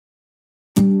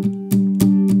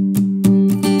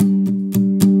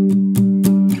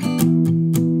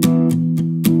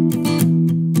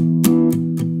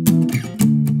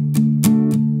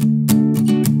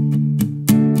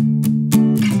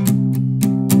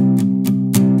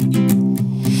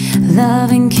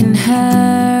Loving can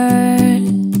hurt.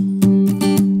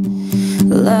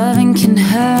 Loving can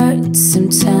hurt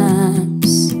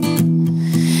sometimes,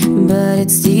 but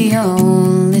it's the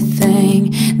only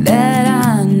thing that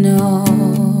I know.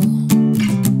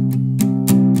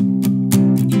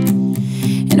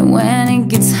 And when it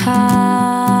gets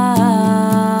hard,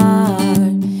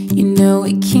 you know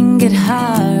it can get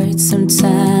hard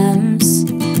sometimes.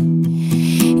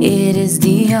 It is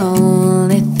the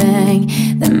only thing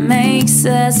that makes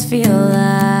us feel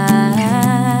alive.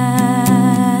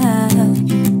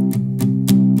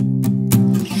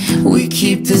 We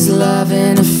keep this love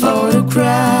in a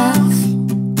photograph.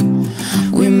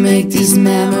 We make these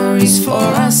memories for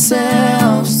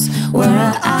ourselves, where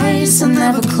our eyes are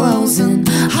never closing,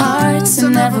 hearts are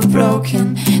never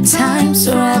broken, times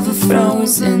are ever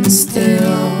frozen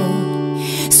still.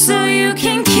 So you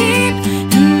can keep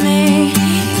me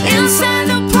inside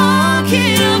the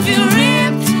pocket of your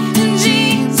ripped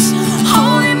jeans,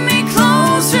 holding me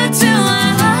closer till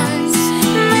our eyes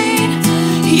meet.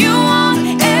 You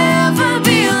won't ever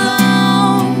be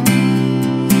alone.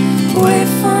 Wait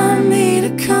for me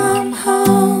to come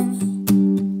home.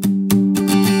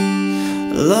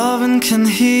 Loving can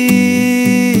heal,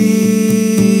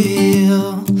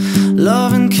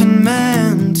 loving can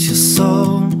mend your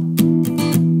soul,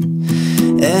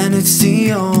 and it's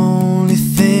the only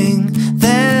thing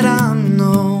that I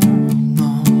know.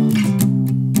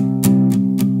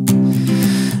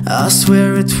 I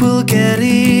swear it will get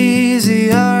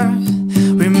easier.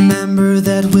 Remember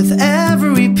that with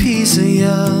every piece of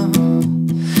you.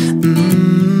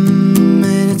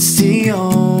 And it's the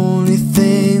only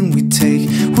thing we take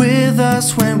with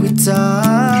us when we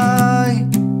die.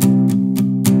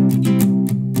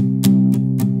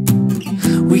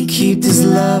 We keep this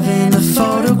love in a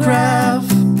photograph.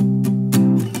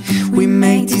 We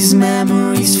make these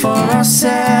memories for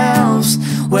ourselves,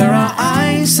 where our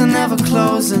eyes are never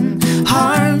closing,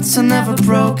 hearts are never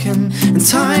broken, and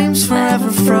time's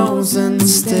forever frozen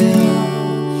still.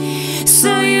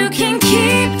 So you can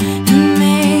keep